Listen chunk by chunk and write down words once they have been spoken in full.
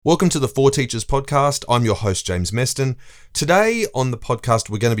Welcome to the Four Teachers Podcast. I'm your host, James Meston. Today on the podcast,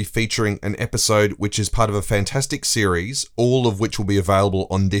 we're going to be featuring an episode which is part of a fantastic series, all of which will be available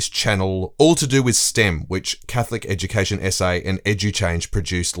on this channel, all to do with STEM, which Catholic Education SA and EduChange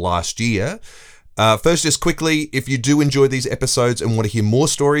produced last year. First, just quickly, if you do enjoy these episodes and want to hear more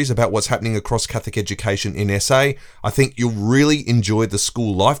stories about what's happening across Catholic education in SA, I think you'll really enjoy the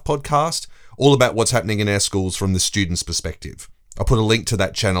School Life podcast, all about what's happening in our schools from the student's perspective. I'll put a link to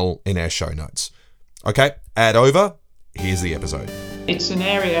that channel in our show notes. Okay, ad over. Here's the episode. It's an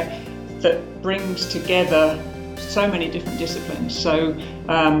area that brings together so many different disciplines. So,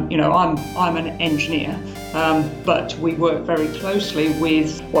 I'm an engineer, but we work very closely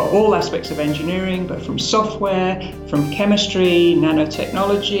with all aspects of engineering, but from software, from chemistry,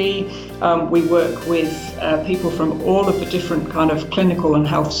 nanotechnology. We work with people from all of the different kind of clinical and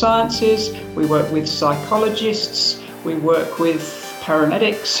health sciences. We work with psychologists. We work with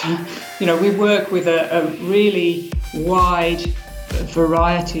paramedics. We work with a really wide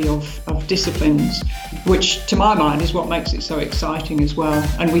variety of disciplines, which to my mind is what makes it so exciting as well.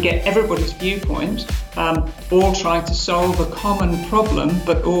 And we get everybody's viewpoint, all trying to solve a common problem,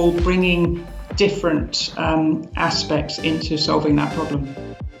 but all bringing different aspects into solving that problem.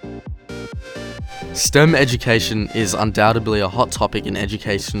 STEM education is undoubtedly a hot topic in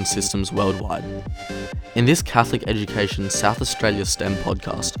education systems worldwide. In this Catholic Education South Australia STEM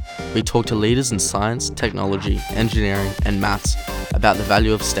podcast, we talk to leaders in science, technology, engineering, and maths about the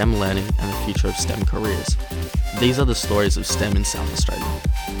value of STEM learning and the future of STEM careers. These are the stories of STEM in South Australia.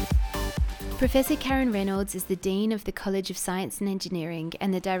 Professor Karen Reynolds is the Dean of the College of Science and Engineering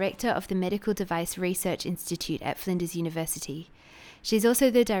and the Director of the Medical Device Research Institute at Flinders University. She's also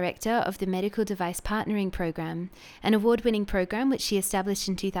the Director of the Medical Device Partnering Program, an award-winning program which she established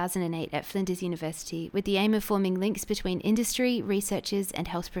in 2008 at Flinders University with the aim of forming links between industry, researchers and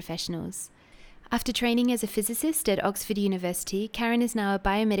health professionals. After training as a physicist at Oxford University, Karen is now a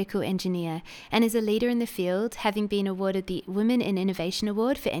biomedical engineer and is a leader in the field, having been awarded the Women in Innovation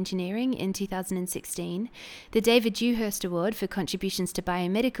Award for Engineering in 2016, the David Dewhurst Award for Contributions to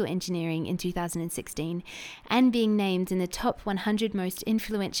Biomedical Engineering in 2016, and being named in the top 100 most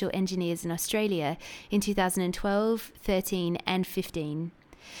influential engineers in Australia in 2012, 13 and 15.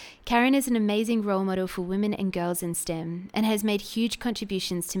 Karen is an amazing role model for women and girls in STEM and has made huge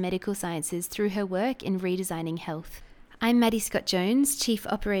contributions to medical sciences through her work in redesigning health. I'm Maddie Scott-Jones, Chief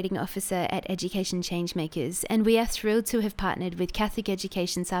Operating Officer at Education Changemakers, and we are thrilled to have partnered with Catholic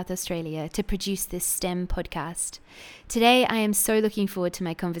Education South Australia to produce this STEM podcast. Today, I am so looking forward to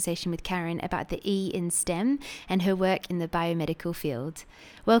my conversation with Karen about the E in STEM and her work in the biomedical field.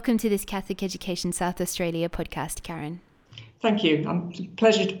 Welcome to this Catholic Education South Australia podcast, Karen. Thank you. It's a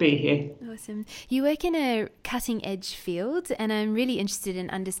pleasure to be here. Awesome. You work in a cutting-edge field, and I'm really interested in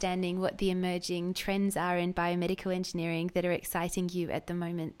understanding what the emerging trends are in biomedical engineering that are exciting you at the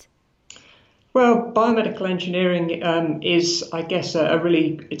moment. Well, biomedical engineering is, I guess,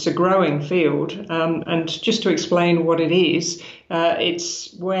 it's a growing field. And just to explain what it is,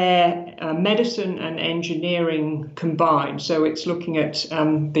 it's where medicine and engineering combine. So it's looking at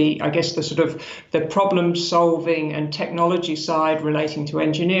the problem solving and technology side relating to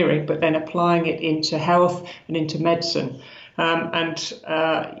engineering, but then applying it into health and into medicine. There's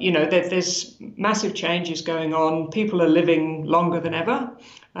massive changes going on. People are living longer than ever.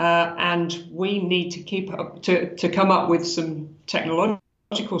 And we need to come up with some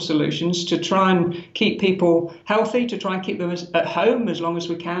technological solutions to try and keep people healthy, to try and keep them at home as long as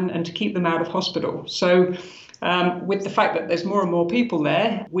we can, and to keep them out of hospital. So with the fact that there's more and more people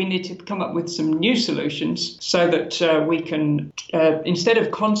there, we need to come up with some new solutions so that we can, instead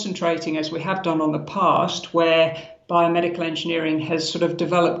of concentrating as we have done on the past, where biomedical engineering has sort of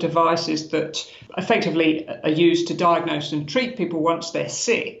developed devices that effectively are used to diagnose and treat people once they're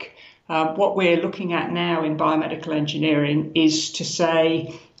sick. What we're looking at now in biomedical engineering is to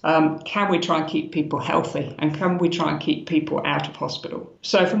say, can we try and keep people healthy, and can we try and keep people out of hospital?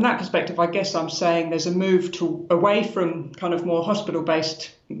 So from that perspective, I guess I'm saying there's a move away from kind of more hospital-based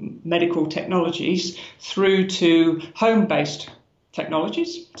medical technologies through to home-based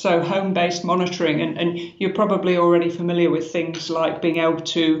technologies, so home-based monitoring, and you're probably already familiar with things like being able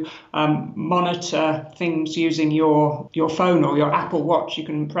to monitor things using your phone or your Apple Watch. You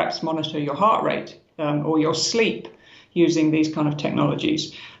can perhaps monitor your heart rate or your sleep using these kind of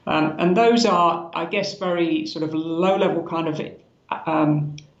technologies, and those are, I guess, very sort of low-level kind of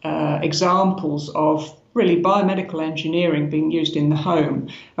examples of really biomedical engineering being used in the home.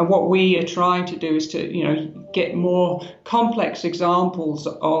 And what we are trying to do is to, get more complex examples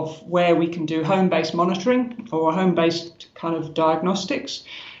of where we can do home-based monitoring or home-based kind of diagnostics.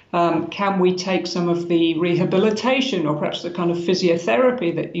 Can we take some of the rehabilitation or perhaps the kind of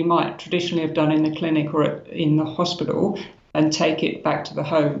physiotherapy that you might traditionally have done in the clinic or in the hospital and take it back to the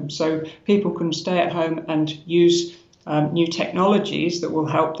home? So people can stay at home and use new technologies that will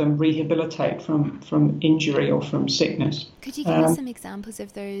help them rehabilitate from injury or from sickness. Could you give us some examples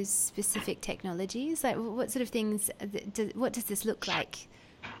of those specific technologies? Like what sort of things, what does this look like?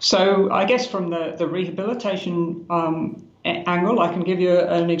 So I guess from the rehabilitation angle, I can give you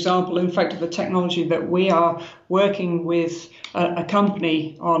an example, in fact, of a technology that we are working with a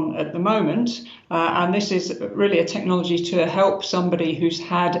company on at the moment. And this is really a technology to help somebody who's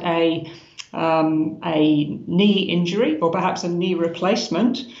had a knee injury or perhaps a knee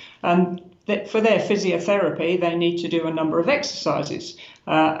replacement. And for their physiotherapy, they need to do a number of exercises.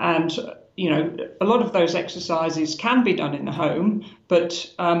 And a lot of those exercises can be done in the home,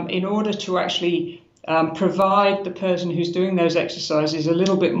 but in order to actually provide the person who's doing those exercises a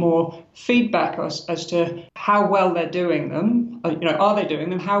little bit more feedback as to how well they're doing them, are they doing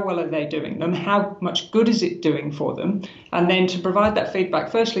them, how well are they doing them, how much good is it doing for them, and then to provide that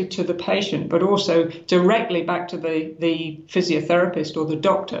feedback firstly to the patient, but also directly back to the physiotherapist or the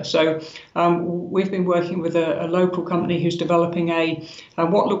doctor. So we've been working with a local company who's developing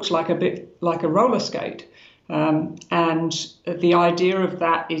what looks like a bit like a roller skate. And the idea of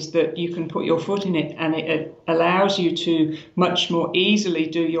that is that you can put your foot in it and it allows you to much more easily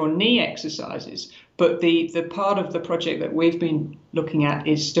do your knee exercises. But the part of the project that we've been looking at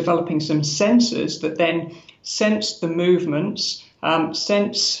is developing some sensors that then sense the movements,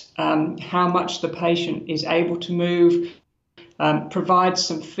 sense how much the patient is able to move, provide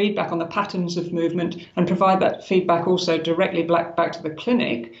some feedback on the patterns of movement, and provide that feedback also directly back to the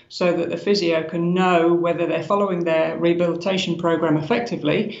clinic so that the physio can know whether they're following their rehabilitation program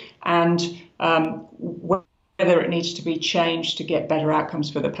effectively and whether it needs to be changed to get better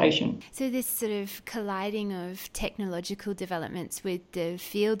outcomes for the patient. So this sort of colliding of technological developments with the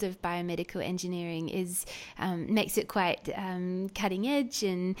field of biomedical engineering makes it quite cutting edge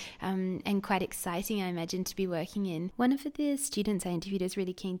and quite exciting, I imagine, to be working in. One of the students I interviewed is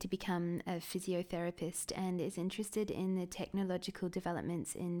really keen to become a physiotherapist and is interested in the technological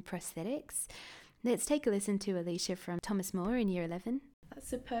developments in prosthetics. Let's take a listen to Alicia from Thomas More in Year 11.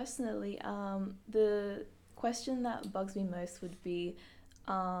 So personally, the question that bugs me most would be,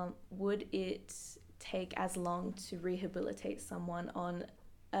 would it take as long to rehabilitate someone on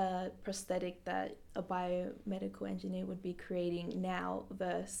a prosthetic that a biomedical engineer would be creating now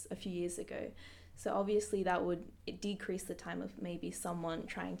versus a few years ago? So obviously that would decrease the time of maybe someone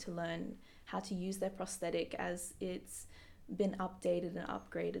trying to learn how to use their prosthetic as it's been updated and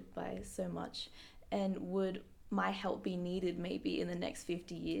upgraded by so much. And would my help be needed maybe in the next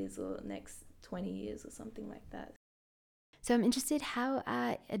 50 years or next 20 years or something like that? So I'm interested, how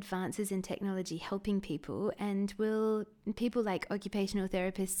are advances in technology helping people, and will people like occupational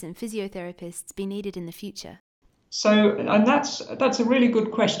therapists and physiotherapists be needed in the future? So, and that's a really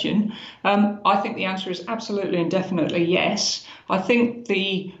good question. I think the answer is absolutely and definitely yes. I think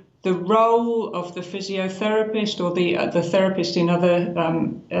the role of the physiotherapist or the therapist in other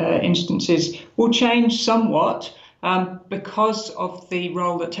instances will change somewhat. Because of the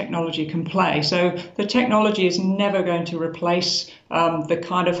role that technology can play. So the technology is never going to replace the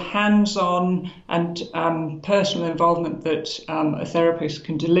kind of hands-on and personal involvement that a therapist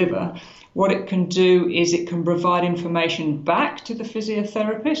can deliver. What it can do is it can provide information back to the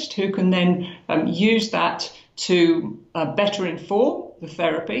physiotherapist, who can then use that to better inform the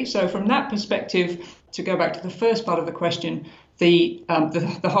therapy. So from that perspective, to go back to the first part of the question, the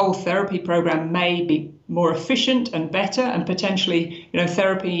whole therapy program may be more efficient and better, and potentially,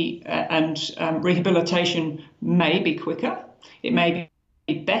 therapy and rehabilitation may be quicker. It may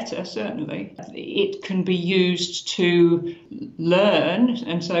be better, certainly. It can be used to learn,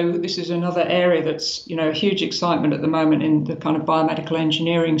 and so this is another area that's, a huge excitement at the moment in the kind of biomedical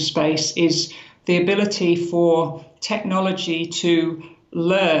engineering space, is the ability for technology to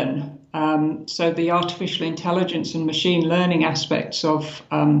learn. So the artificial intelligence and machine learning aspects of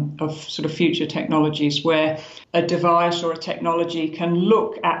sort of future technologies, where a device or a technology can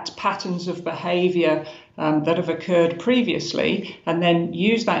look at patterns of behavior that have occurred previously and then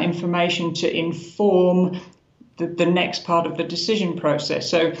use that information to inform the next part of the decision process.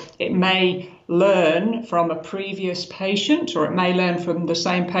 So it may learn from a previous patient, or it may learn from the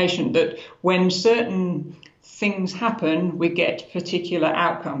same patient that when certain things happen, we get particular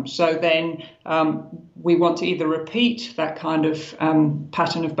outcomes. So then we want to either repeat that kind of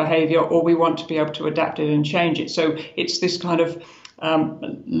pattern of behavior, or we want to be able to adapt it and change it. So it's this kind of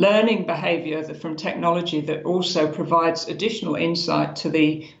learning behavior from technology that also provides additional insight to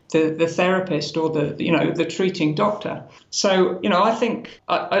the therapist or the treating doctor. So,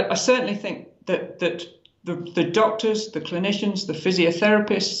 I certainly think that the doctors, the clinicians, the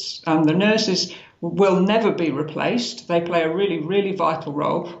physiotherapists, the nurses will never be replaced. They play a really, really vital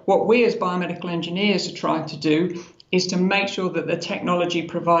role. What we as biomedical engineers are trying to do is to make sure that the technology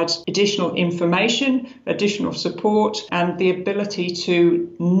provides additional information, additional support, and the ability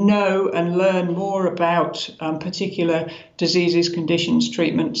to know and learn more about particular diseases, conditions,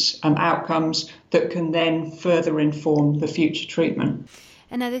 treatments, and outcomes that can then further inform the future treatment.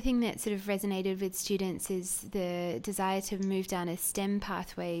 Another thing that sort of resonated with students is the desire to move down a STEM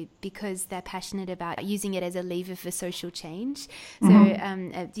pathway because they're passionate about using it as a lever for social change. So,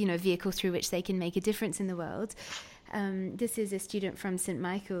 a vehicle through which they can make a difference in the world. This is a student from St.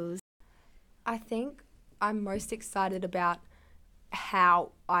 Michael's. I think I'm most excited about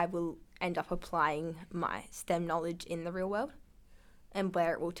how I will end up applying my STEM knowledge in the real world and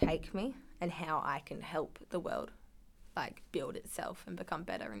where it will take me and how I can help the world build itself and become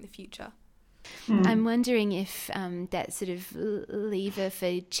better in the future. I'm wondering if that sort of lever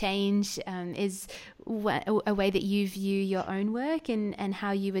for change is a way that you view your own work and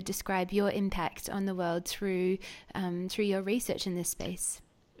how you would describe your impact on the world through your research in this space.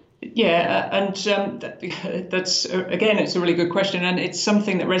 Yeah, and that's, again, it's a really good question, and it's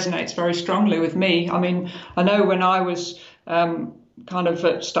something that resonates very strongly with me. I mean, I know when I was kind of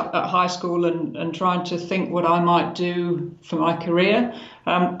at high school and trying to think what I might do for my career,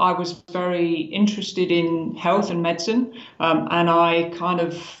 I was very interested in health and medicine, and I kind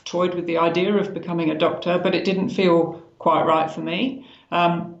of toyed with the idea of becoming a doctor, but it didn't feel quite right for me.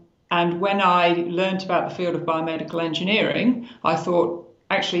 And when I learned about the field of biomedical engineering, I thought,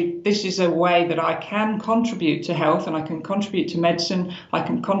 actually, this is a way that I can contribute to health and I can contribute to medicine. I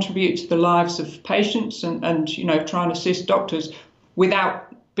can contribute to the lives of patients and try and assist doctors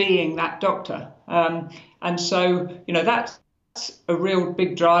without being that doctor. And so, that's a real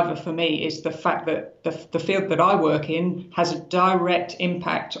big driver for me, is the fact that the field that I work in has a direct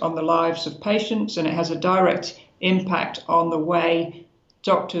impact on the lives of patients, and it has a direct impact on the way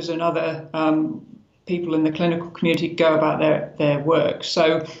doctors and other people in the clinical community go about their work.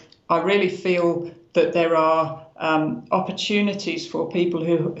 So I really feel that there are opportunities for people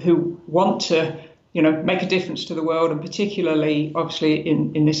who want to make a difference to the world, and particularly, obviously,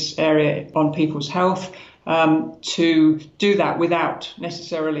 in this area on people's health, to do that without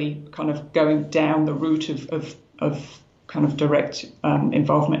necessarily kind of going down the route of kind of direct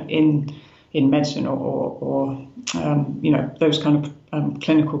involvement in medicine or those kind of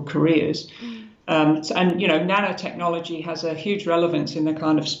clinical careers. And nanotechnology has a huge relevance in the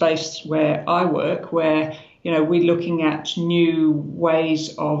kind of space where I work, where we're looking at new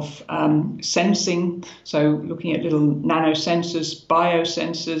ways of sensing, so looking at little nanosensors,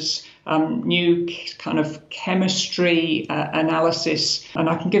 biosensors, new kind of chemistry analysis. And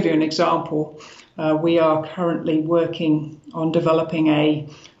I can give you an example. We are currently working on developing a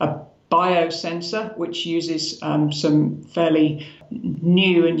biosensor, which uses some fairly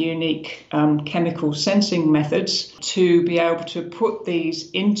new and unique chemical sensing methods to be able to put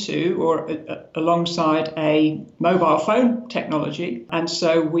these into or alongside a mobile phone technology. And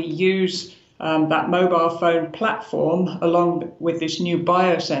so we use that mobile phone platform along with this new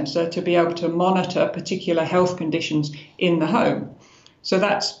biosensor to be able to monitor particular health conditions in the home. So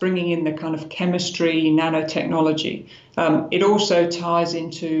that's bringing in the kind of chemistry, nanotechnology. It also ties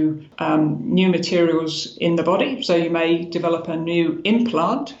into new materials in the body. So you may develop a new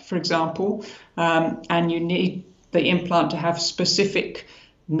implant, for example, and you need the implant to have specific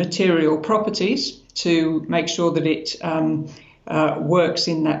material properties to make sure that it works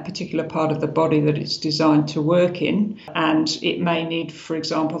in that particular part of the body that it's designed to work in. And it may need, for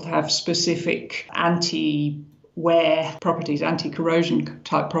example, to have specific anti-wear properties, anti-corrosion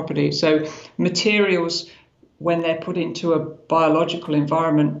type properties. So materials, when they're put into a biological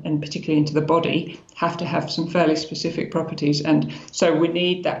environment and particularly into the body, have to have some fairly specific properties. And so we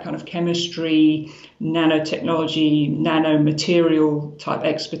need that kind of chemistry, nanotechnology, nanomaterial type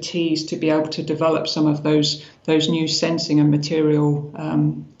expertise to be able to develop some of those new sensing and material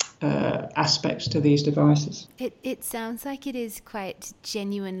aspects to these devices. It sounds like it is quite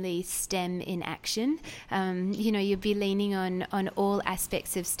genuinely STEM in action. You'll be leaning on all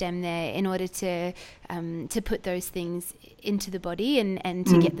aspects of STEM there in order to put those things into the body and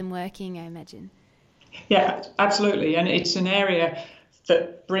to get them working, I imagine. Yeah, absolutely. And it's an area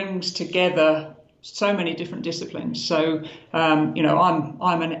that brings together so many different disciplines. So,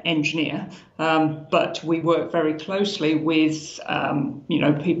 I'm an engineer, but we work very closely with,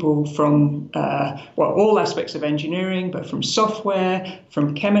 people from, all aspects of engineering, but from software,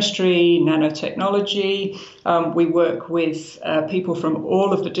 from chemistry, nanotechnology. We work with people from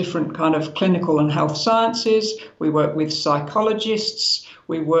all of the different kind of clinical and health sciences. We work with psychologists.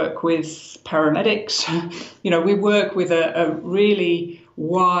 We work with paramedics. We work with a really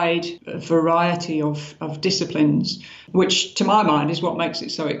wide variety of disciplines, which to my mind is what makes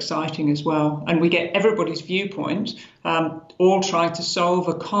it so exciting as well. And we get everybody's viewpoint, all trying to solve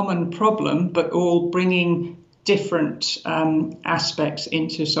a common problem, but all bringing different aspects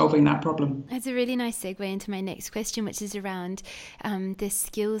into solving that problem. That's a really nice segue into my next question, which is around the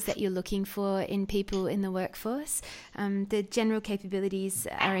skills that you're looking for in people in the workforce. The general capabilities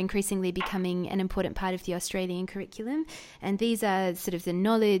are increasingly becoming an important part of the Australian curriculum, and these are sort of the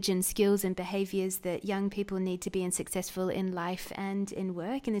knowledge and skills and behaviours that young people need to be successful in life and in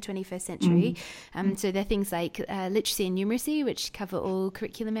work in the 21st century. So they're things like literacy and numeracy, which cover all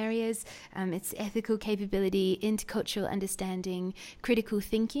curriculum areas. It's ethical capability, intercultural understanding, critical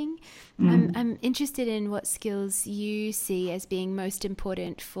thinking. I'm interested in what skills you see as being most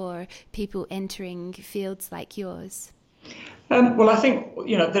important for people entering fields like yours. Well, I think,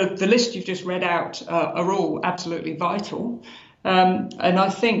 the list you've just read out are all absolutely vital. And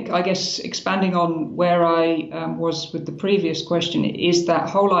I guess expanding on where I was with the previous question is that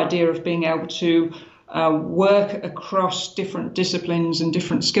whole idea of being able to work across different disciplines and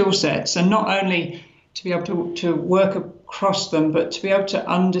different skill sets, and not only to be able to work across them, but to be able to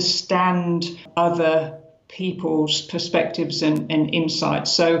understand other people's perspectives and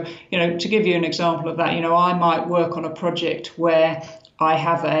insights. So, to give you an example of that, I might work on a project where I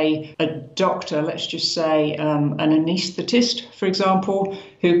have a doctor, let's just say an anaesthetist, for example,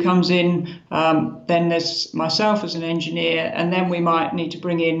 who comes in. Then there's myself as an engineer, and then we might need to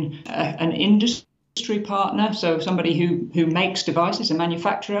bring in an industry partner, so somebody who makes devices, a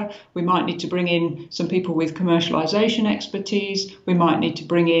manufacturer. We might need to bring in some people with commercialization expertise. We might need to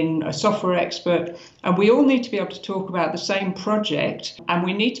bring in a software expert, and we all need to be able to talk about the same project, and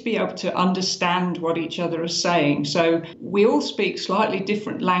we need to be able to understand what each other is saying. So we all speak slightly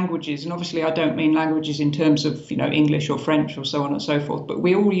different languages, and obviously I don't mean languages in terms of English or French or so on and so forth, but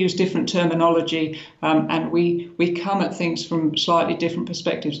we all use different terminology, and we come at things from slightly different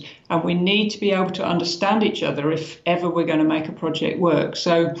perspectives, and we need to be able to understand each other if ever we're going to make a project work.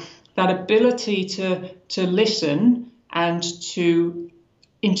 So that ability to listen and to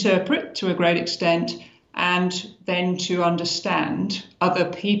interpret to a great extent, and then to understand other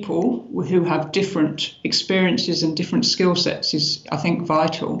people who have different experiences and different skill sets is, I think,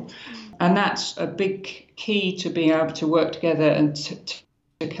 vital. And that's a big key to being able to work together and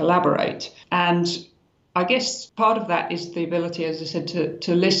to collaborate. And I guess part of that is the ability, as I said,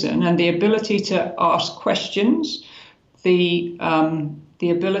 to listen, and the ability to ask questions, the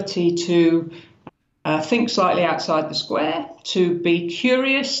ability to think slightly outside the square, to be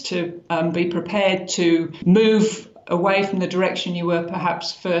curious, to be prepared to move away from the direction you were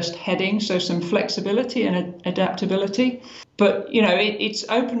perhaps first heading, so some flexibility and adaptability. But, it's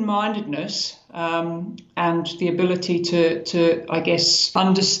open-mindedness and the ability to, I guess,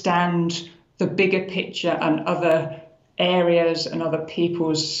 understand the bigger picture and other areas and other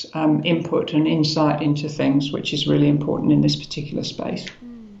people's input and insight into things, which is really important in this particular space.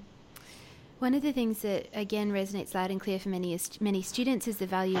 One of the things that, again, resonates loud and clear for many students is the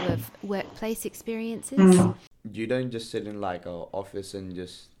value of workplace experiences. You don't just sit in like an office and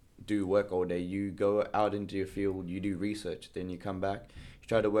just do work all day. You go out into your field, you do research, then you come back, you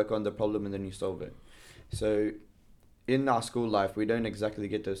try to work on the problem, and then you solve it. So in our school life, we don't exactly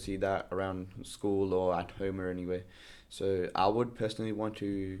get to see that around school or at home or anywhere. So I would personally want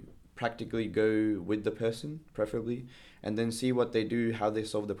to practically go with the person, preferably, and then see what they do, how they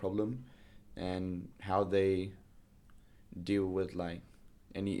solve the problem, and how they deal with like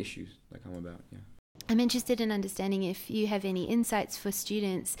any issues that come about. Yeah. I'm interested in understanding if you have any insights for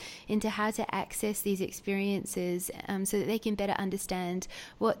students into how to access these experiences so that they can better understand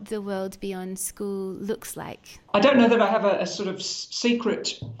what the world beyond school looks like. I don't know that I have a sort of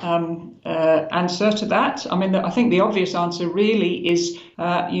secret answer to that. I mean, I think the obvious answer really is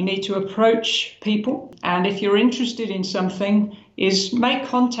you need to approach people, and if you're interested in something, is make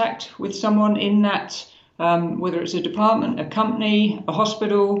contact with someone in that whether it's a department, a company, a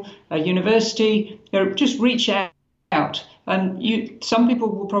hospital, a university, just reach out. And some people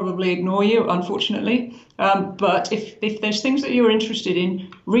will probably ignore you, unfortunately. But if there's things that you're interested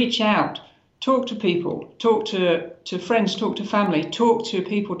in, reach out. talk to people, talk to friends, talk to family, talk to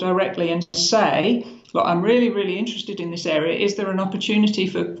people directly and say, look, I'm really, really interested in this area. Is there an opportunity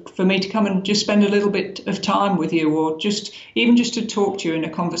for me to come and just spend a little bit of time with you, or just to talk to you in a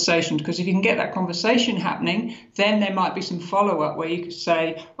conversation? Because if you can get that conversation happening, then there might be some follow-up where you could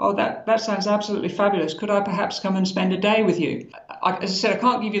say, oh, that sounds absolutely fabulous. Could I perhaps come and spend a day with you? As I said, I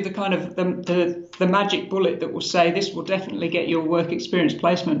can't give you the kind of the magic bullet that will say this will definitely get your work experience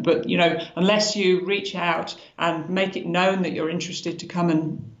placement. But, unless you reach out and make it known that you're interested to come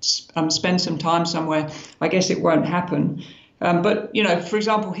and spend some time somewhere, I guess it won't happen. But, for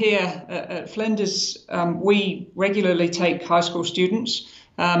example, here at Flinders, we regularly take high school students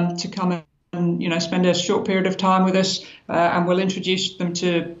to come and, spend a short period of time with us, and we'll introduce them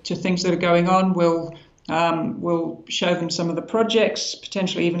to things that are going on. We'll show them some of the projects,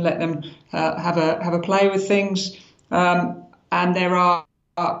 potentially even let them have a play with things. And there are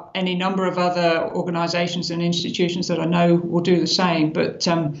any number of other organisations and institutions that I know will do the same. But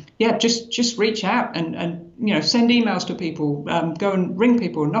just reach out and send emails to people, go and ring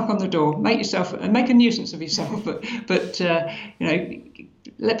people, knock on the door, make a nuisance of yourself, but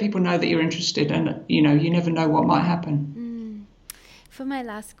let people know that you're interested, and you never know what might happen. For my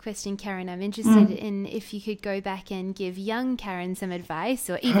last question, Karen, I'm interested in if you could go back and give young Karen some advice,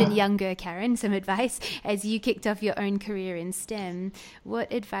 or even younger Karen some advice, as you kicked off your own career in STEM.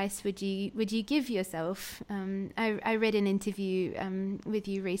 What advice would you give yourself? I read an interview with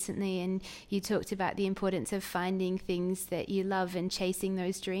you recently, and you talked about the importance of finding things that you love and chasing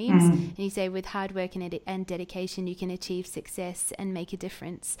those dreams. And you say with hard work and dedication, you can achieve success and make a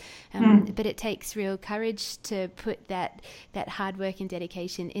difference. But it takes real courage to put that hard work and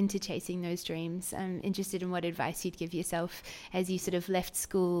dedication into chasing those dreams. I'm interested in what advice you'd give yourself as you sort of left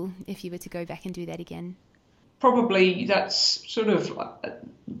school, if you were to go back and do that again. Probably that's sort of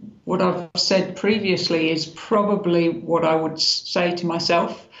what I've said previously is probably what I would say to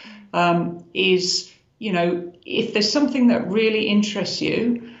myself, is, if there's something that really interests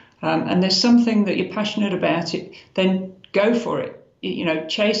you, and there's something that you're passionate about it, then go for it.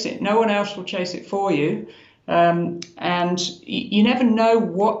 Chase it. No one else will chase it for you. And you never know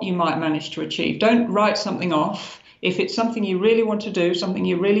what you might manage to achieve. Don't write something off. If it's something you really want to do, something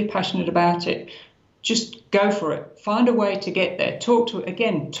you're really passionate about it, just go for it. Find a way to get there. Talk to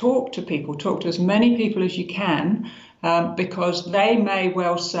people. Talk to as many people as you can, because they may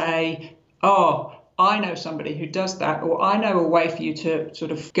well say, oh, I know somebody who does that, or I know a way for you to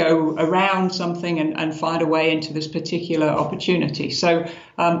sort of go around something and find a way into this particular opportunity. So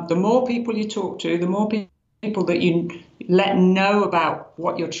the more people you talk to, the more people that you let know about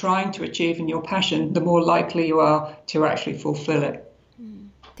what you're trying to achieve and your passion, the more likely you are to actually fulfill it.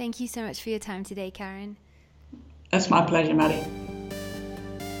 Thank you so much for your time today, Karen. That's my pleasure, Maddie.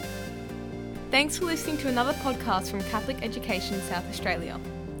 Thanks for listening to another podcast from Catholic Education South Australia.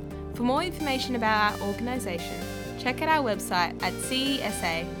 For more information about our organisation, check out our website at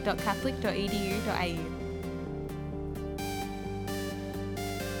cesa.catholic.edu.au.